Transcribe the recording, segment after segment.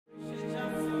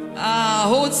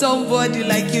hold somebody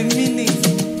like a minute.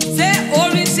 Say,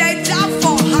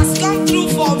 Oritsejafor has come through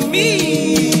for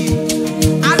me.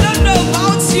 I don't know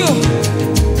about you.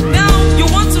 Now you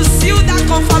want to seal that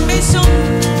confirmation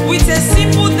with a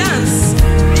simple dance.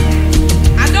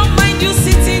 I don't mind you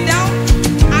sitting down,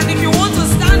 and if you want to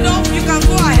stand up, you can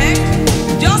go ahead.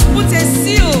 Just put a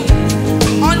seal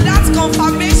on that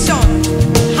confirmation.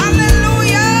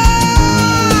 Hallelujah!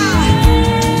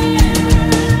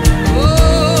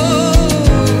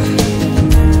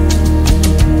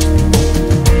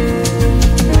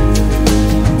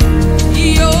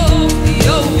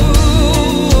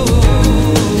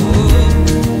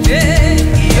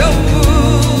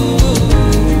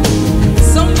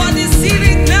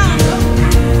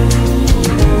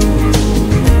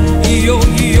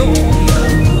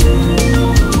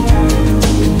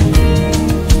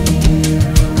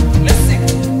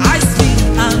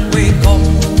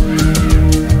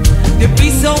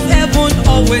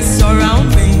 Surround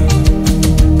me.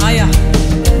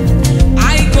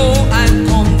 I go and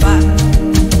come back.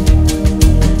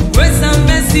 Grace and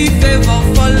mercy, favor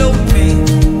follow me.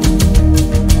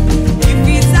 If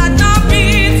it had not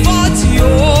been for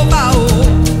Jehovah,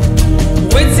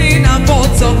 waiting about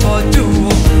to do.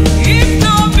 If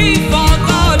not be for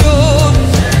God,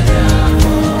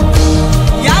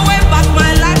 Yahweh back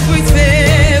my life with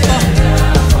favor.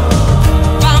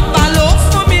 Pampalo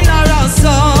for me la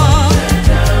so.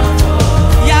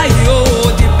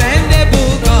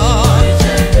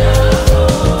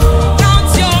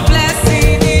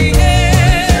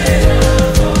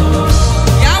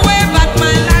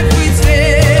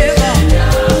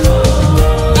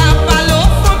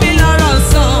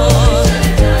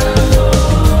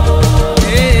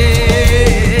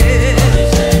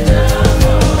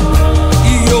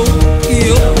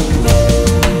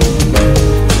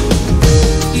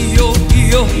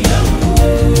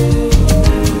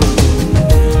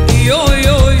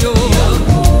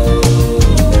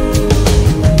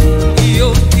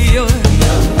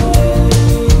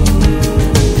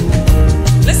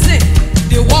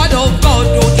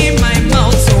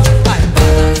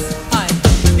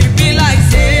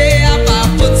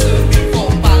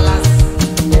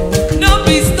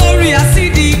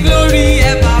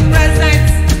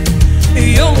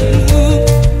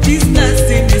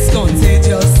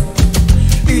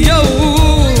 Yo,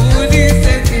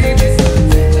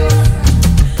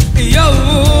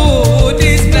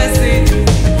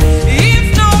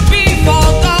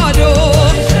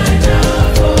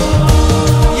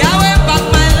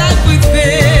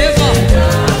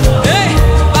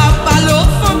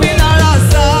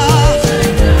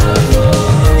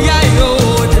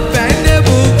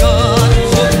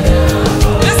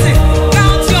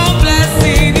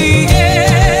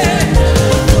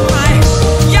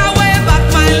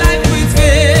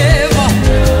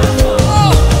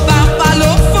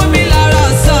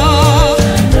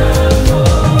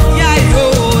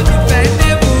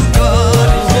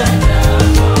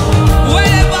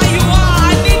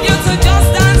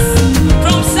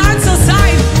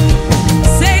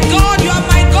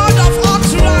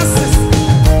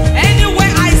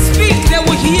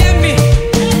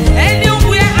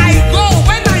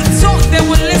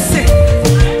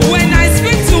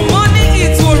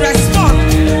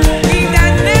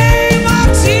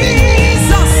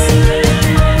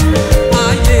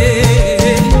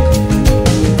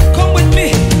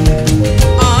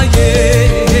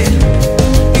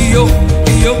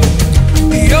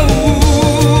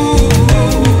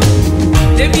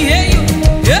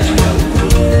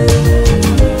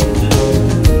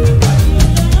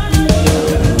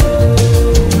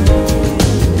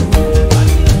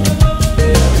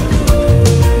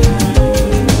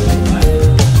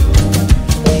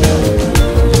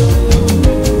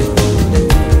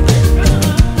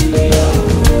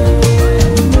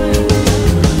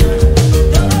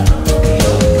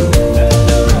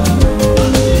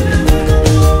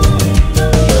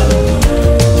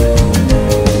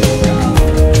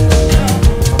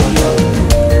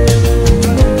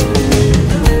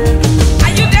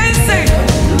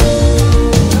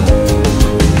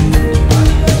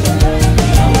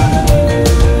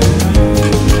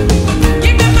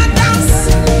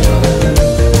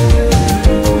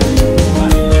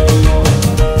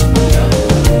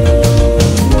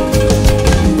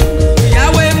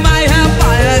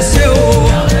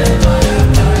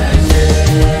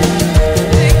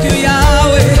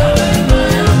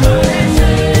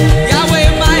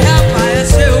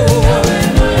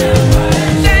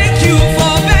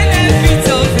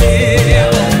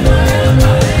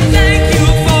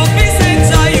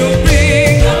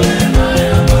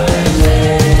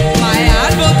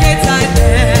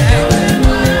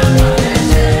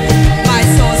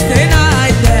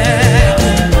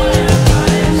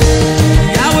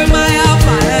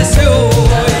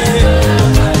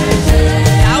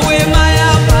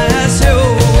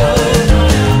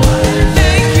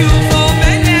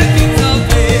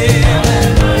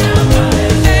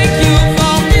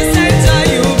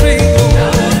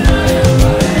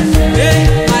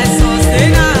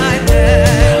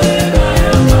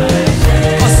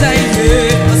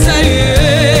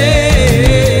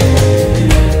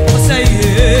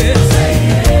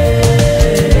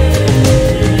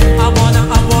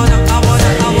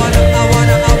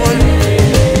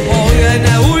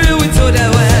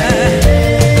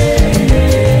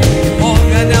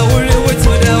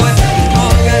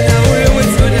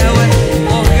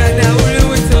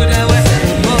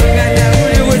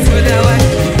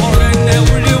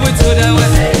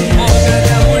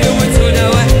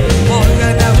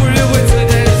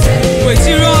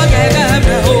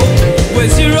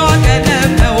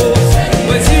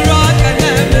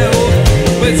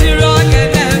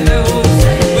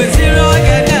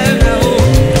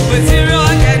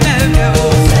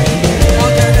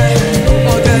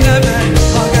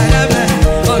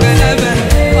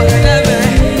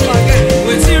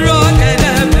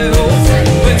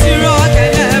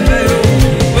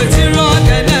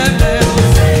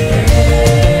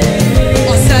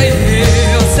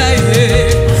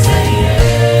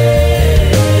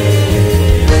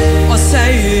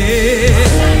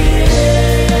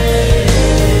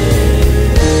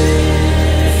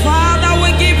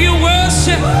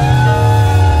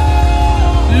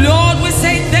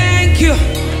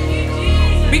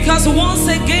 Because once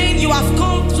again you have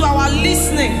come to our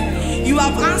listening, you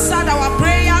have answered our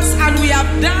prayers, and we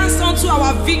have danced unto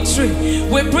our victory.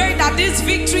 We pray that this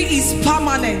victory is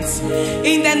permanent.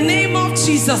 In the name of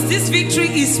Jesus, this victory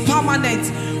is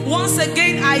permanent. Once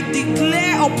again, I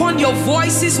declare upon your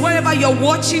voices, wherever you're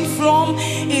watching from,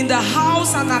 in the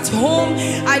house and at home,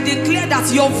 I declare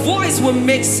that your voice will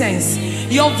make sense.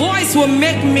 Your voice will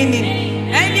make meaning.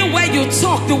 Anywhere you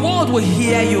talk, the world will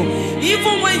hear you.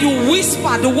 Even when you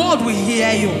whisper, the world will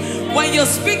hear you. When you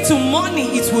speak to money,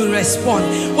 it will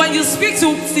respond. When you speak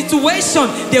to situation,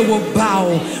 they will bow.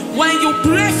 When you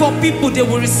pray for people, they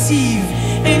will receive.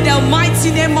 In the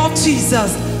mighty name of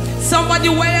Jesus. Somebody,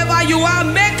 wherever you are,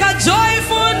 make a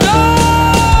joyful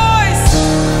noise.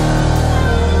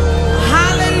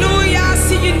 Hallelujah.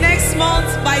 See you next month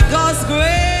by God's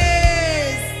grace.